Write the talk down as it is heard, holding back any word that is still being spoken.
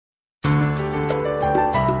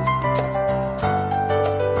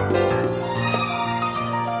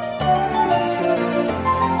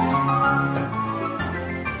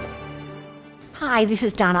Hi, this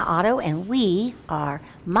is Donna Otto, and we are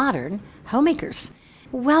Modern Homemakers.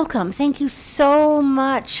 Welcome. Thank you so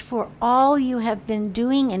much for all you have been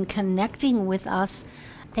doing and connecting with us.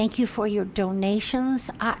 Thank you for your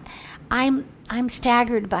donations. I'm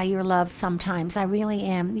staggered by your love sometimes. I really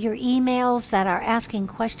am. Your emails that are asking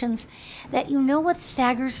questions. What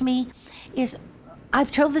staggers me is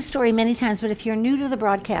I've told this story many times, but if you're new to the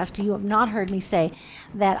broadcast, you have not heard me say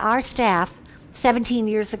that our staff 17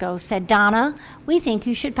 years ago said, Donna, we think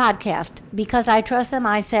you should podcast. Because I trust them,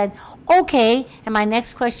 I said, okay. And my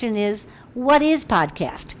next question is, what is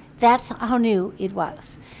podcast? That's how new it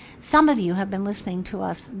was. Some of you have been listening to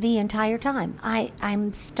us the entire time.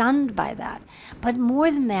 I'm stunned by that. But more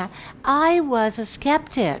than that, I was a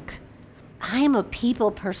skeptic. I'm a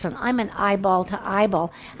people person. I'm an eyeball to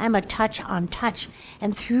eyeball. I'm a touch on touch.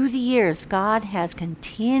 And through the years, God has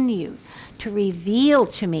continued to reveal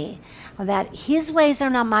to me that his ways are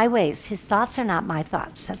not my ways. His thoughts are not my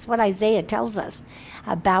thoughts. That's what Isaiah tells us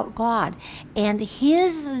about God. And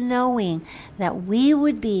his knowing that we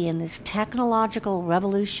would be in this technological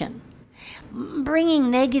revolution,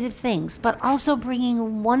 bringing negative things, but also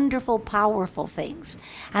bringing wonderful, powerful things.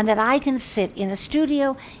 And that I can sit in a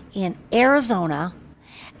studio in Arizona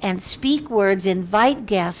and speak words, invite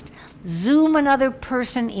guests, Zoom another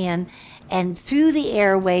person in, and through the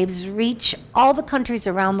airwaves reach all the countries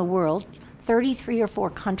around the world, 33 or 4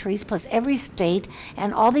 countries, plus every state,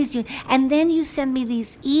 and all these. And then you send me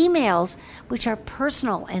these emails, which are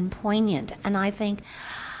personal and poignant. And I think,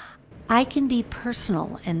 I can be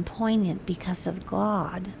personal and poignant because of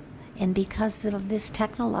God and because of this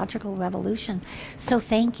technological revolution. So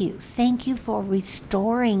thank you. Thank you for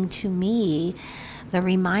restoring to me the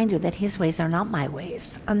reminder that his ways are not my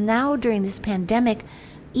ways. And now during this pandemic,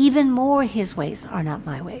 even more his ways are not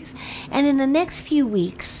my ways. And in the next few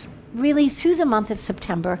weeks, really through the month of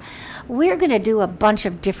September, we're going to do a bunch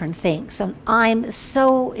of different things, and I'm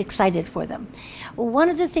so excited for them. One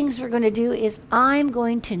of the things we're going to do is I'm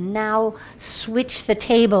going to now switch the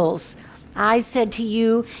tables. I said to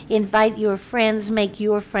you, invite your friends, make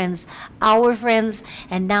your friends our friends,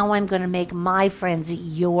 and now I'm going to make my friends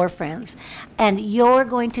your friends. And you're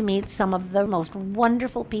going to meet some of the most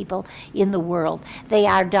wonderful people in the world. They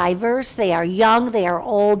are diverse, they are young, they are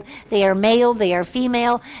old, they are male, they are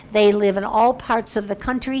female, they live in all parts of the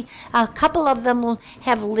country. A couple of them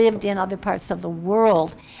have lived in other parts of the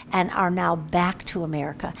world and are now back to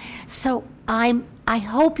America. So I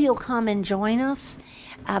hope you'll come and join us.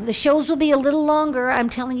 The shows will be a little longer. I'm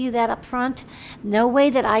telling you that up front. No way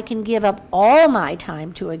that I can give up all my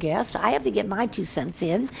time to a guest. I have to get my 2 cents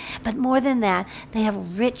in. But more than that, they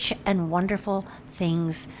have rich and wonderful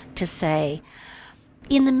things to say.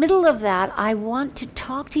 In the middle of that, I want to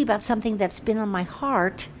talk to you about something that's been on my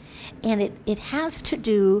heart, and it has to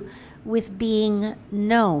do with being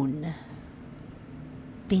known.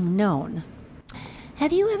 Being known.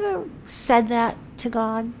 Have you ever said that to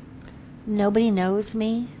God? Nobody knows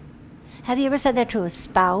me? Have you ever said that to a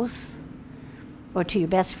spouse or to your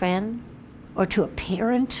best friend or to a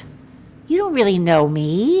parent? You don't really know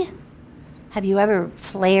me. Have you ever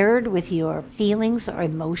flared with your feelings or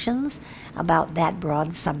emotions about that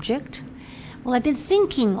broad subject? Well, I've been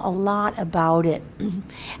thinking a lot about it.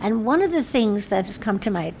 And one of the things that has come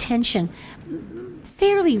to my attention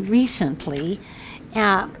fairly recently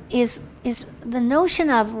is the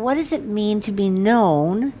notion of what does it mean to be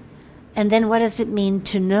known. And then what does it mean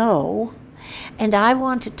to know? And I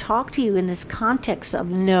want to talk to you in this context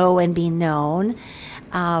of know and be known,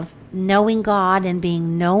 of knowing God and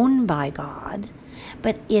being known by God.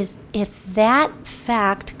 But if that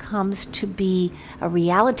fact comes to be a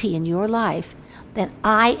reality in your life, then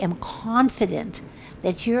I am confident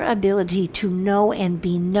that your ability to know and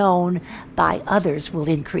be known by others will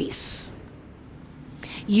increase.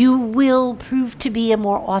 You will prove to be a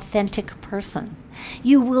more authentic person.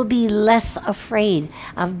 You will be less afraid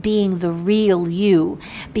of being the real you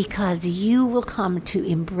because you will come to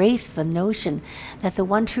embrace the notion that the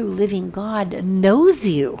one true living God knows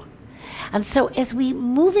you. And so as we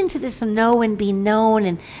move into this know and be known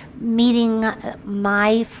and meeting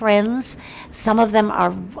my friends, some of them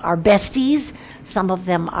are besties, some of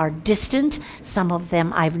them are distant, some of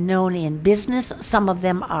them I've known in business, some of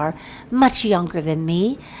them are much younger than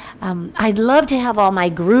me. I'd love to have all my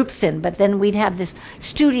groups in, but then we'd have this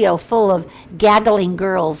studio full of gaggling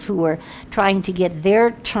girls who were trying to get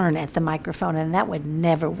their turn at the microphone, and that would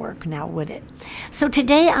never work now, would it? So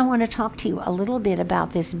today I want to talk to you a little bit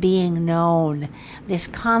about this being known, this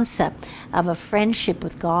concept of a friendship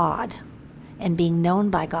with God and being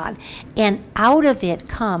known by God. And out of it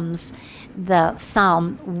comes the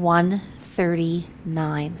Psalm 1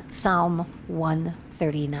 139. Psalm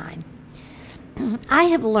 139. I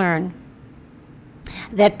have learned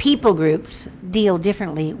that people groups deal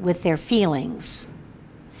differently with their feelings.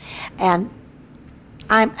 And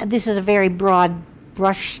this is a very broad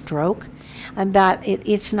brush stroke, but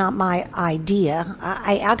it's not my idea.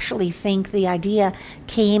 I actually think the idea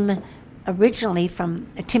came originally from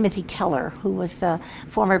Timothy Keller, who was the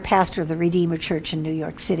former pastor of the Redeemer Church in New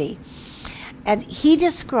York City. And he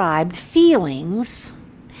described feelings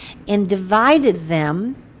and divided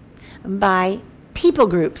them by people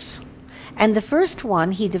groups. And the first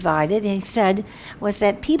one he divided, he said, was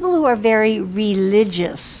that people who are very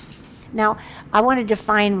religious. Now, I want to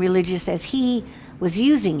define religious as he was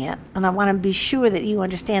using it, and I want to be sure that you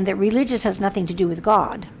understand that religious has nothing to do with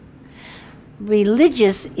God.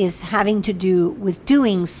 Religious is having to do with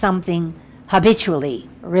doing something habitually,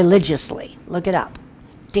 religiously. Look it up.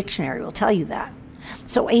 Dictionary will tell you that.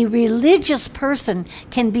 So a religious person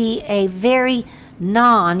can be a very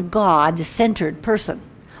non-God-centered person.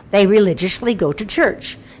 They religiously go to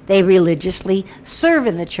church. They religiously serve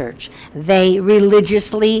in the church. They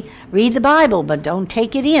religiously read the Bible, but don't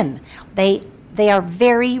take it in. They are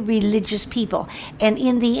very religious people. And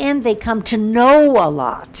in the end, they come to know a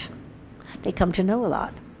lot.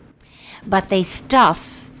 But they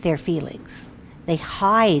stuff their feelings. They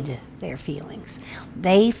hide their feelings.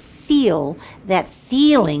 They feel that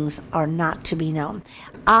feelings are not to be known.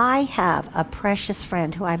 I have a precious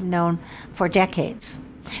friend who I've known for decades.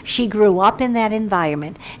 She grew up in that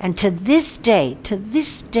environment, and to this day,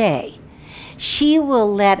 she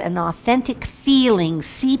will let an authentic feeling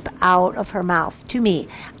seep out of her mouth to me,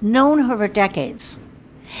 known her for decades.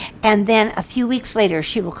 And then a few weeks later,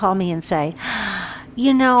 she will call me and say,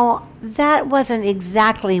 that wasn't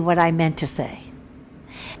exactly what I meant to say.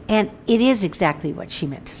 And it is exactly what she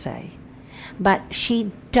meant to say. But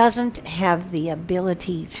she doesn't have the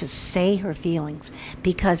ability to say her feelings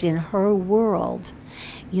because in her world,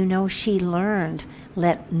 she learned,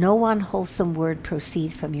 let no unwholesome word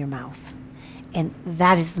proceed from your mouth. And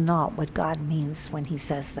that is not what God means when he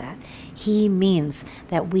says that. He means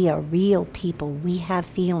that we are real people. We have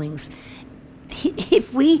feelings.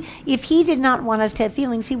 If he did not want us to have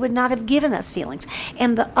feelings, he would not have given us feelings.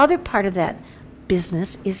 And the other part of that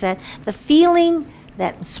business is that the feeling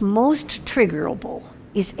that's most triggerable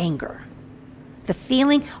is anger. The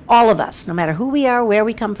feeling, all of us, no matter who we are, where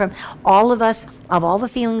we come from, all of us, of all the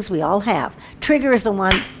feelings we all have, trigger is the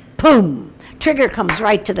one, boom, trigger comes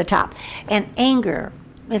right to the top. And anger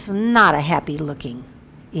is not a happy-looking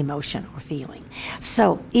emotion or feeling.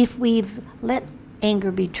 So if we've let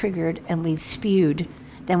anger be triggered and we've spewed,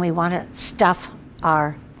 then we want to stuff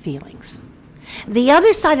our feelings. The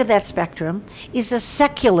other side of that spectrum is the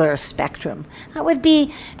secular spectrum. That would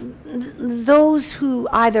be those who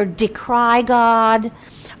either decry God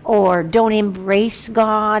or don't embrace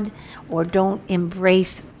God or don't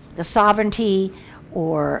embrace the sovereignty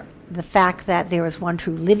or the fact that there is one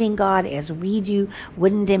true living God as we do,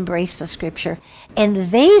 wouldn't embrace the scripture.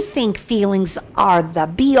 And they think feelings are the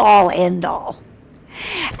be-all, end-all.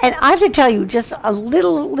 And I have to tell you just a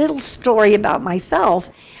little story about myself,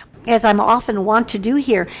 as I'm often want to do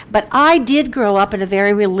here, but I did grow up in a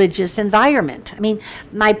very religious environment. I mean,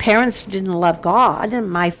 my parents didn't love God, and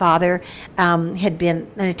my father had been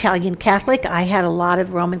an Italian Catholic. I had a lot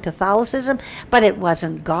of Roman Catholicism, but it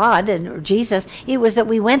wasn't God or Jesus. It was that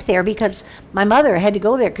we went there because my mother had to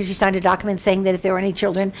go there because she signed a document saying that if there were any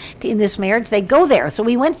children in this marriage, they'd go there. So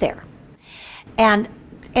we went there. And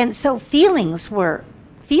so feelings, we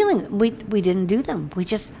didn't do them. We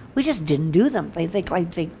just didn't do them.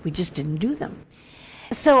 We just didn't do them.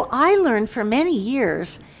 So I learned for many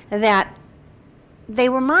years that they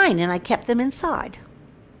were mine and I kept them inside.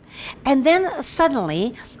 And then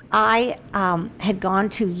suddenly I had gone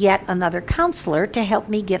to yet another counselor to help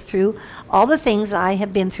me get through all the things I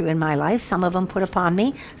have been through in my life. Some of them put upon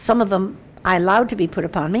me, some of them I allowed to be put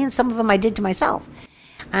upon me, and some of them I did to myself.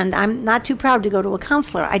 And I'm not too proud to go to a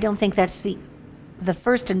counselor. I don't think that's the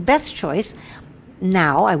first and best choice.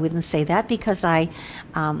 Now, I wouldn't say that because I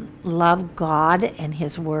love God and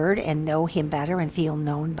his word and know him better and feel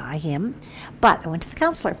known by him. But I went to the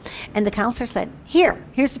counselor, and the counselor said,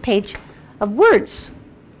 here's a page of words.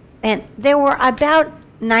 And there were about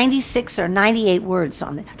 96 or 98 words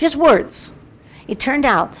on it, just words. It turned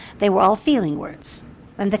out they were all feeling words.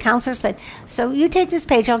 And the counselor said, so you take this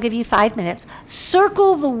page, I'll give you 5 minutes,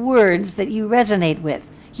 circle the words that you resonate with.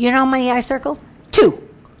 You know how many I circled? 2.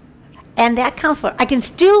 And that counselor, I can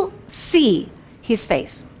still see his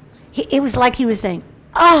face. It was like he was saying,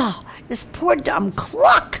 this poor dumb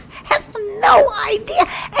cluck has no idea.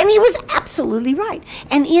 And he was absolutely right.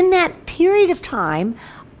 And in that period of time,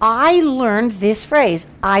 I learned this phrase,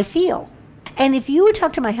 I feel. And if you would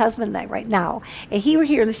talk to my husband right now, and he were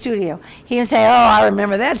here in the studio, he would say, oh, I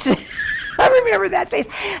remember that. I remember that face.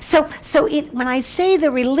 So when I say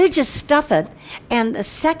the religious stuff it and the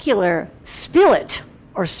secular spill it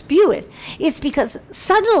or spew it, it's because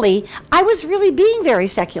suddenly I was really being very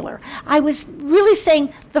secular. I was really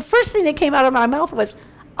saying, the first thing that came out of my mouth was,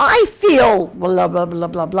 I feel blah, blah, blah,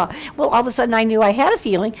 blah, blah. Well, all of a sudden I knew I had a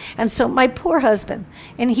feeling. And so my poor husband,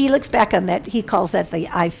 and he looks back on that, he calls that the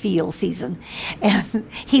I feel season. And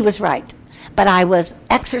he was right. But I was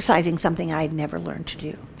exercising something I had never learned to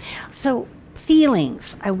do. So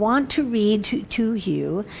feelings. I want to read to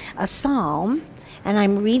you a psalm, and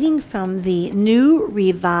I'm reading from the New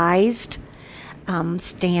Revised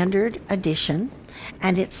Standard Edition.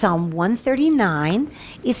 And it's Psalm 139.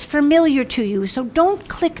 It's familiar to you, so don't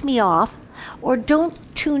click me off or don't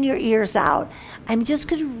tune your ears out. I'm just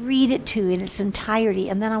going to read it to you in its entirety,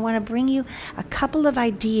 and then I want to bring you a couple of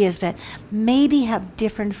ideas that maybe have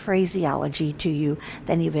different phraseology to you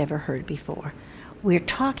than you've ever heard before. We're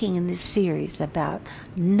talking in this series about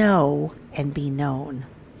know and be known.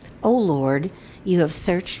 O Lord, you have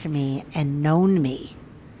searched me and known me.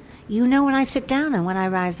 You know when I sit down and when I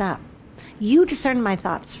rise up. You discern my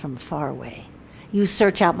thoughts from far away. You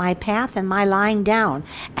search out my path and my lying down,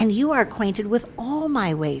 and you are acquainted with all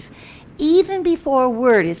my ways. Even before a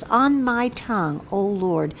word is on my tongue, O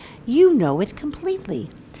Lord, you know it completely.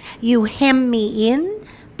 You hem me in,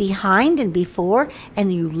 behind and before,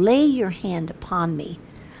 and you lay your hand upon me.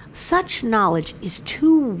 Such knowledge is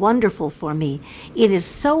too wonderful for me. It is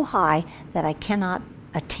so high that I cannot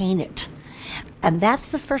attain it. And that's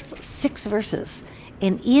the first 6 verses.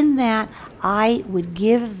 And in that, I would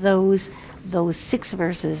give those 6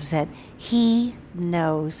 verses that he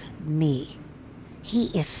knows me. He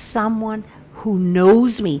is someone who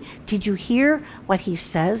knows me. Did you hear what he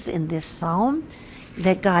says in this psalm?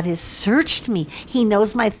 That God has searched me. He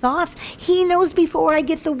knows my thoughts. He knows before I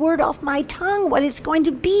get the word off my tongue what it's going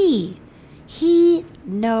to be. He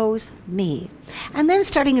knows me. And then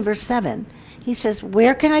starting in verse 7, he says,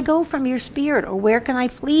 where can I go from your spirit, or where can I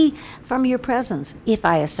flee from your presence? If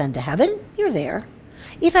I ascend to heaven, you're there.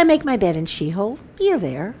 If I make my bed in Sheol, you're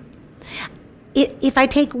there. If I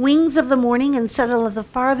take wings of the morning and settle at the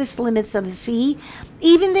farthest limits of the sea,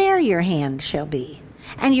 even there your hand shall be,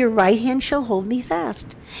 and your right hand shall hold me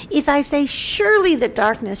fast. If I say, surely the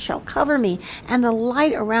darkness shall cover me, and the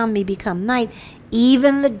light around me become night,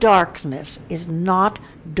 even the darkness is not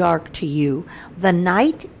dark to you. The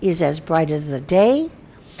night is as bright as the day.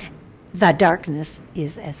 The darkness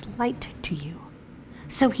is as light to you.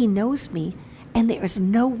 So he knows me, and there is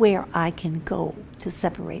nowhere I can go to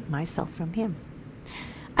separate myself from him.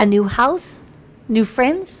 A new house, new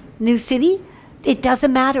friends, new city, it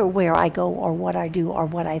doesn't matter where I go or what I do or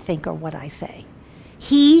what I think or what I say.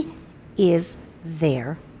 He is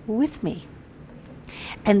there with me.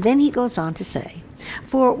 And then he goes on to say,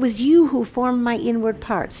 for it was you who formed my inward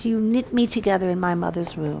parts. You knit me together in my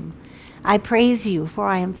mother's womb. I praise you, for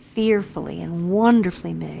I am fearfully and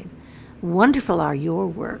wonderfully made. Wonderful are your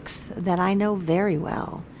works that I know very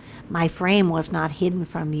well. My frame was not hidden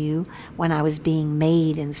from you when I was being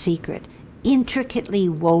made in secret, intricately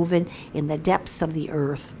woven in the depths of the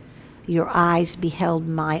earth. Your eyes beheld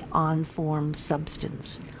my unformed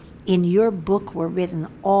substance. In your book were written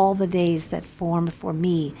all the days that formed for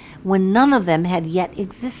me, when none of them had yet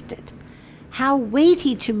existed. How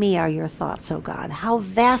weighty to me are your thoughts, O God! How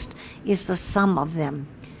vast is the sum of them!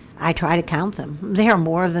 I try to count them. They are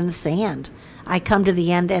more than sand. I come to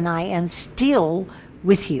the end, and I am still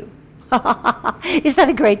with you. Is that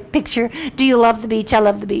a great picture? Do you love the beach? I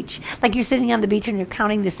love the beach. Like you're sitting on the beach and you're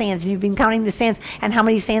counting the sands, and you've been counting the sands, and how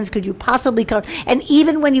many sands could you possibly count? And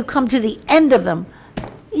even when you come to the end of them,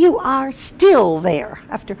 you are still there.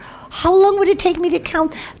 After how long would it take me to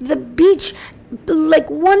count the beach, like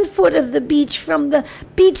 1 foot of the beach, from the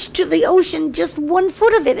beach to the ocean, just 1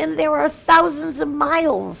 foot of it, and there are thousands of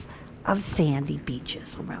miles of sandy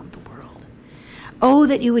beaches around the world. Oh,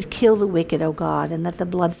 that you would kill the wicked, O God, and that the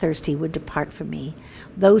bloodthirsty would depart from me,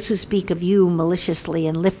 those who speak of you maliciously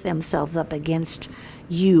and lift themselves up against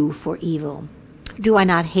you for evil. Do I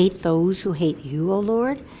not hate those who hate you, O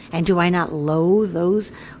Lord? And do I not loathe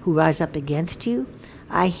those who rise up against you?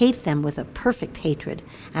 I hate them with a perfect hatred,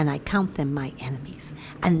 and I count them my enemies.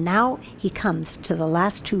 And now he comes to the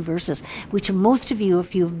last 2 verses, which most of you,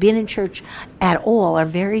 if you've been in church at all, are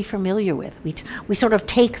very familiar with. We sort of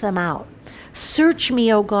take them out. Search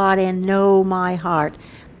me, O God, and know my heart.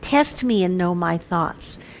 Test me and know my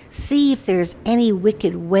thoughts. See if there's any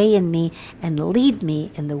wicked way in me, and lead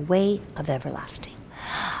me in the way of everlasting.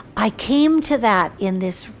 I came to that in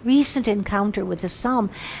this recent encounter with the psalm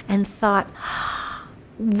and thought,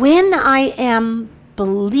 when I am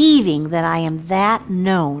believing that I am that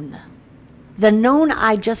known, the known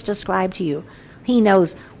I just described to you, he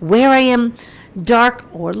knows where I am, dark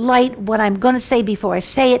or light, what I'm going to say before I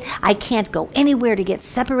say it. I can't go anywhere to get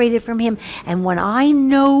separated from him. And when I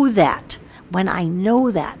know that,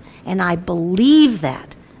 and I believe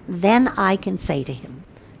that, then I can say to him,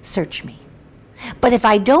 search me. But if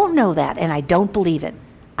I don't know that and I don't believe it,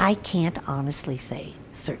 I can't honestly say,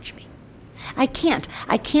 search me. I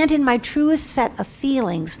can't in my truest set of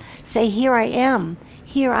feelings say, here I am.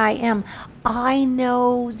 I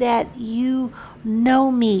know that you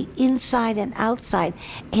know me inside and outside,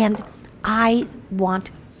 and I want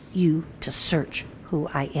you to search who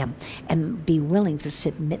I am and be willing to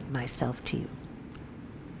submit myself to you.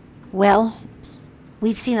 Well,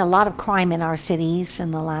 we've seen a lot of crime in our cities in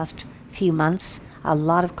the last few months, a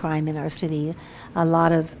lot of crime in our city, a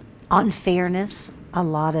lot of unfairness, a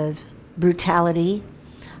lot of brutality,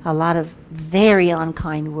 a lot of very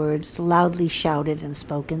unkind words loudly shouted and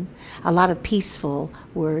spoken, a lot of peaceful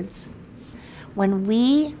words. When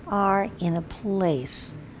we are in a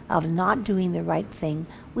place of not doing the right thing,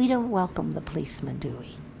 we don't welcome the policeman, do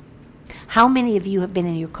we? How many of you have been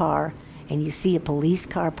in your car and you see a police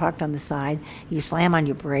car parked on the side, you slam on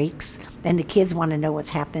your brakes, then the kids want to know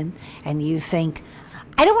what's happened, and you think,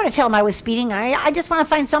 I don't want to tell him I was speeding. I just want to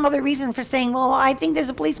find some other reason for saying, well, I think there's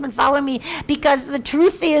a policeman following me, because the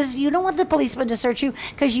truth is you don't want the policeman to search you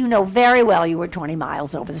because you know very well you were 20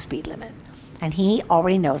 miles over the speed limit. And he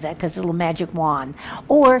already knows that because it's a little magic wand.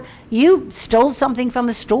 Or you stole something from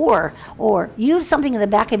the store, or you have something in the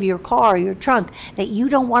back of your car or your trunk that you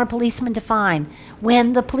don't want a policeman to find.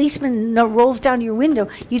 When the policeman rolls down your window,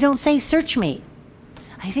 you don't say, search me.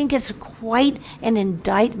 I think it's quite an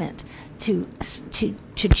indictment to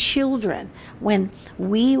children when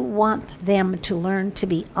we want them to learn to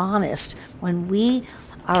be honest, when we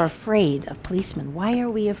are afraid of policemen. Why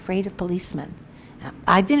are we afraid of policemen?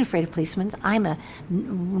 I've been afraid of policemen. I'm a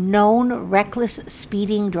known reckless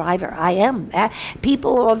speeding driver. I am.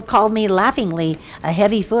 People have called me laughingly a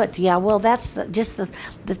heavy foot. Yeah, well, that's just the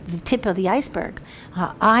tip of the iceberg.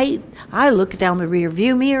 I look down the rear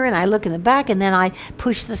view mirror and I look in the back, and then I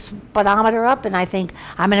push the speedometer up and I think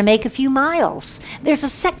I'm going to make a few miles. There's a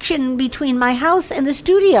section between my house and the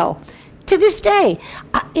studio. To this day,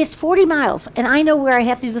 it's 40 miles, and I know where I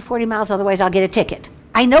have to do the 40 miles, otherwise I'll get a ticket.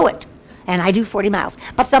 I know it. And I do 40 miles.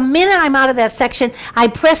 But the minute I'm out of that section, I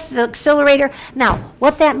press the accelerator. Now,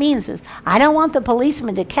 what that means is I don't want the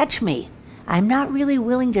policeman to catch me. I'm not really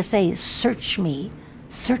willing to say, search me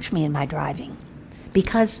in my driving.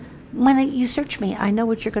 Because when you search me, I know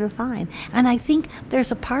what you're going to find. And I think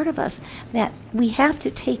there's a part of us that we have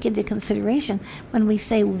to take into consideration when we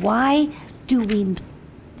say, why do we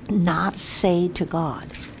not say to God,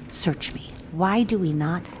 search me? Why do we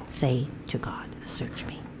not say to God, search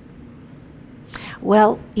me?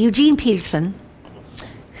 Well, Eugene Peterson,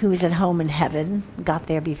 who is at home in heaven, got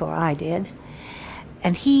there before I did,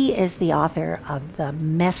 and he is the author of the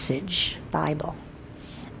Message Bible.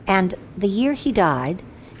 And the year he died,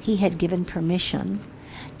 he had given permission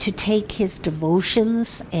to take his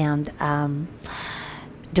devotions and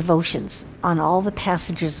devotions on all the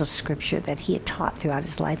passages of Scripture that he had taught throughout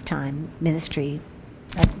his lifetime ministry,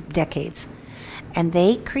 decades. And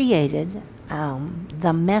they created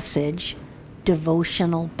the Message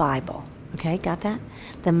Devotional Bible. Okay, got that?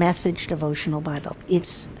 The Message Devotional Bible.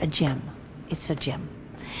 It's a gem. It's a gem.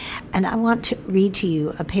 And I want to read to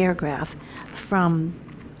you a paragraph from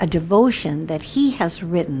a devotion that he has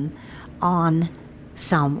written on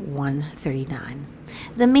Psalm 139.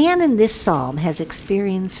 The man in this psalm has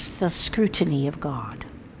experienced the scrutiny of God.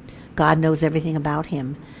 God knows everything about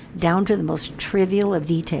him, down to the most trivial of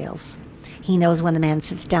details. He knows when the man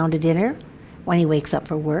sits down to dinner, when he wakes up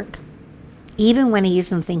for work. Even when he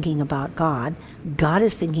isn't thinking about God, God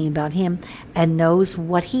is thinking about him and knows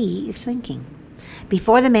what he is thinking.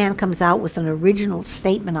 Before the man comes out with an original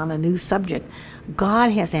statement on a new subject,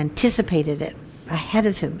 God has anticipated it ahead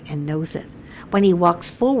of him and knows it. When he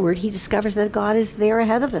walks forward, he discovers that God is there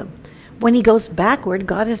ahead of him. When he goes backward,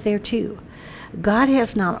 God is there too. God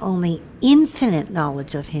has not only infinite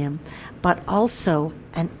knowledge of him, but also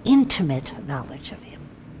an intimate knowledge of him.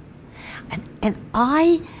 And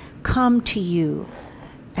I come to you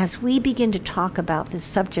as we begin to talk about this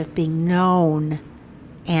subject being known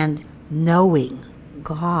and knowing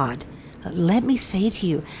God. Let me say to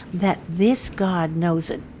you that this God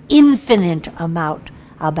knows an infinite amount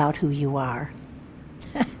about who you are.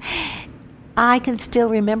 I can still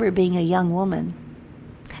remember being a young woman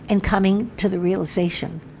and coming to the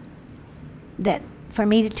realization that for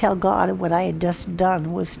me to tell God what I had just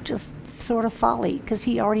done was just sort of folly, because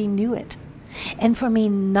he already knew it. And for me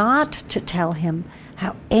not to tell him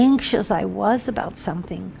how anxious I was about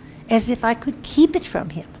something, as if I could keep it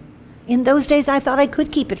from him. In those days, I thought I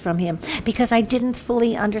could keep it from him because I didn't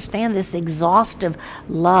fully understand this exhaustive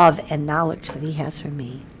love and knowledge that he has for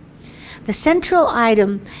me. The central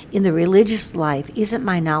item in the religious life isn't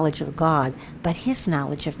my knowledge of God, but his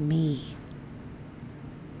knowledge of me.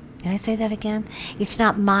 Can I say that again? It's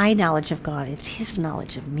not my knowledge of God, it's his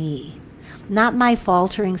knowledge of me. Not my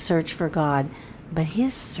faltering search for God, but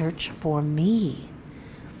his search for me.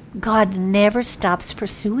 God never stops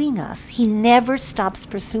pursuing us. He never stops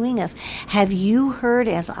pursuing us. Have you heard,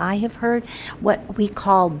 as I have heard, what we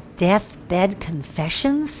call deathbed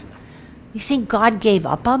confessions? You think God gave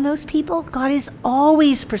up on those people? God is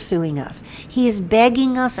always pursuing us. He is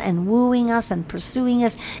begging us and wooing us and pursuing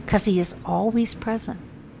us because he is always present.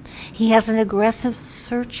 He has an aggressive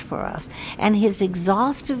search for us, and his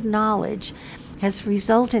exhaustive knowledge has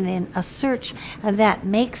resulted in a search that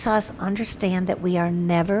makes us understand that we are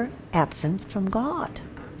never absent from God.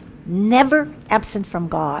 Never absent from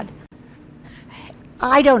God.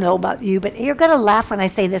 I don't know about you, but you're going to laugh when I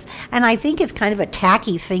say this, and I think it's kind of a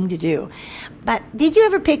tacky thing to do. But did you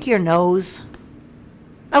ever pick your nose?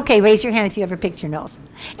 Okay, raise your hand if you ever picked your nose.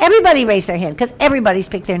 Everybody raise their hand, because everybody's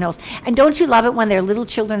picked their nose. And don't you love it when they're little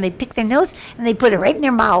children, they pick their nose and they put it right in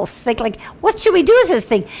their mouths. Like, what should we do with this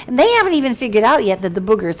thing? And they haven't even figured out yet that the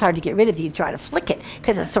booger is hard to get rid of if you try to flick it,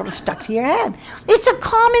 because it's sort of stuck to your head. It's a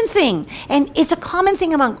common thing, and it's a common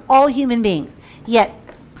thing among all human beings. Yet,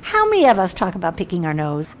 how many of us talk about picking our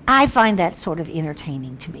nose? I find that sort of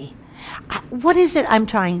entertaining to me. What is it I'm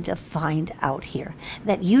trying to find out here?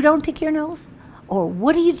 That you don't pick your nose? Or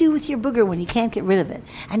what do you do with your booger when you can't get rid of it?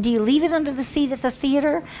 And do you leave it under the seat at the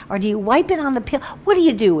theater? Or do you wipe it on the pillow? What do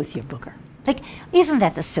you do with your booger? Like, isn't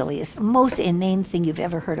that the silliest, most inane thing you've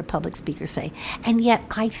ever heard a public speaker say? And yet,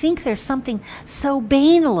 I think there's something so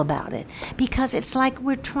banal about it, because it's like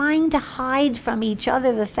we're trying to hide from each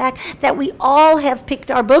other the fact that we all have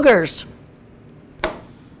picked our boogers.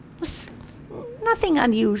 There's nothing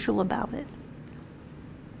unusual about it.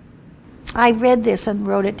 I read this and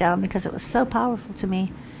wrote it down because it was so powerful to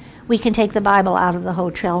me. We can take the Bible out of the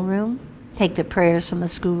hotel room, take the prayers from the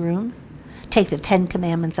schoolroom, take the 10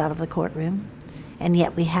 Commandments out of the courtroom, and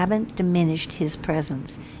yet we haven't diminished his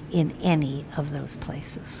presence in any of those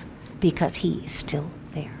places because he is still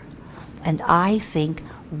there. And I think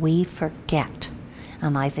we forget.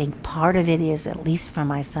 And I think part of it is, at least for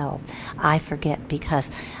myself, I forget because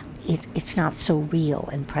it's not so real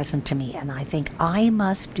and present to me. And I think I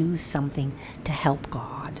must do something to help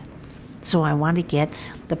God. So I want to get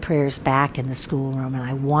the prayers back in the schoolroom, and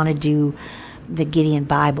I want to do the Gideon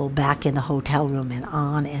Bible back in the hotel room, and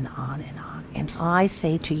on and on and on. And I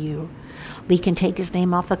say to you, we can take his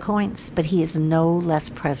name off the coins, but he is no less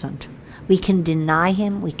present. We can deny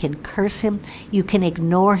him, we can curse him, you can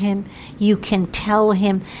ignore him, you can tell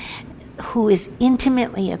him, who is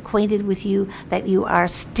intimately acquainted with you, that you are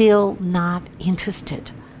still not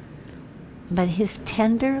interested. But his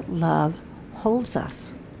tender love holds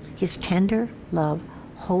us. His tender love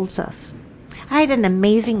holds us. I had an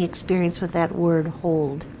amazing experience with that word,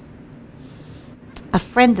 hold. A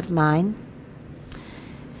friend of mine,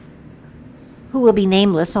 who will be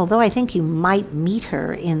nameless, although I think you might meet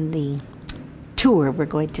her in the tour we're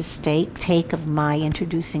going to take of my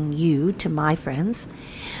introducing you to my friends,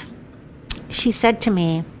 she said to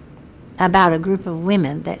me about a group of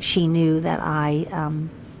women that she knew that I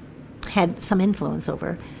had some influence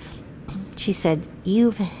over. She said,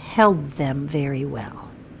 "You've held them very well."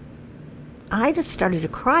 I just started to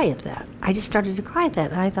cry at that.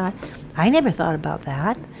 And I thought, I never thought about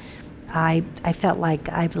that. I felt like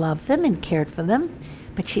I've loved them and cared for them.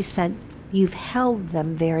 But she said, "You've held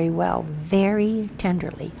them very well, very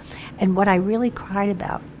tenderly." And what I really cried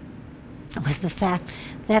about was the fact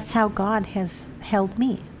that's how God has held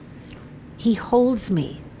me. He holds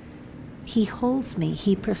me. He holds me.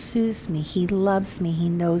 He pursues me. He loves me. He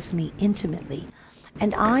knows me intimately.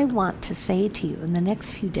 And I want to say to you, in the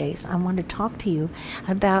next few days, I want to talk to you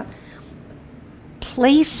about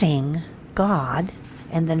placing God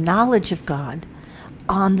and the knowledge of God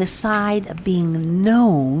on the side of being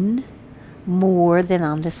known more than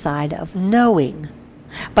on the side of knowing.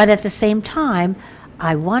 But at the same time,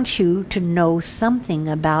 I want you to know something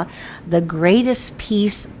about the greatest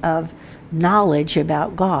piece of knowledge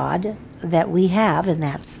about God that we have, and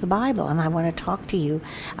that's the Bible. And I want to talk to you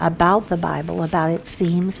about the Bible, about its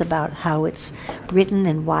themes, about how it's written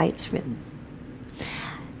and why it's written.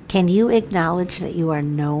 Can you acknowledge that you are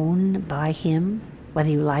known by Him, whether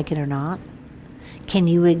you like it or not? Can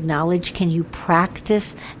you acknowledge, can you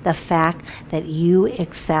practice the fact that you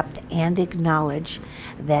accept and acknowledge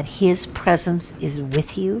that His presence is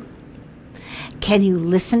with you? Can you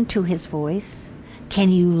listen to His voice?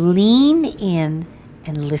 Can you lean in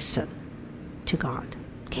and listen to God?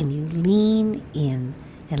 Can you lean in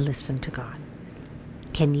and listen to God?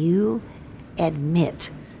 Can you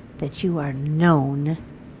admit that you are known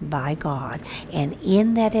by God? And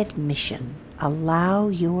in that admission, allow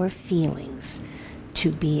your feelings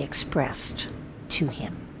to be expressed to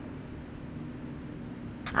Him.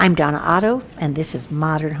 I'm Donna Otto, and this is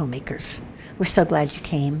Modern Homemakers. We're so glad you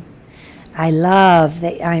came. I love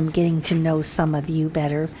that I'm getting to know some of you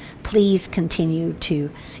better. Please continue to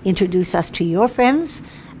introduce us to your friends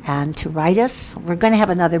and to write us. We're going to have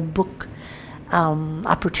another book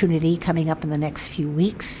opportunity coming up in the next few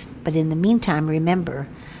weeks. But in the meantime, remember,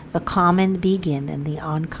 the common begin and the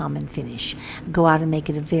uncommon finish. Go out and make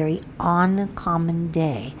it a very uncommon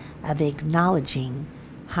day of acknowledging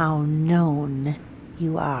how known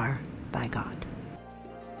you are by God.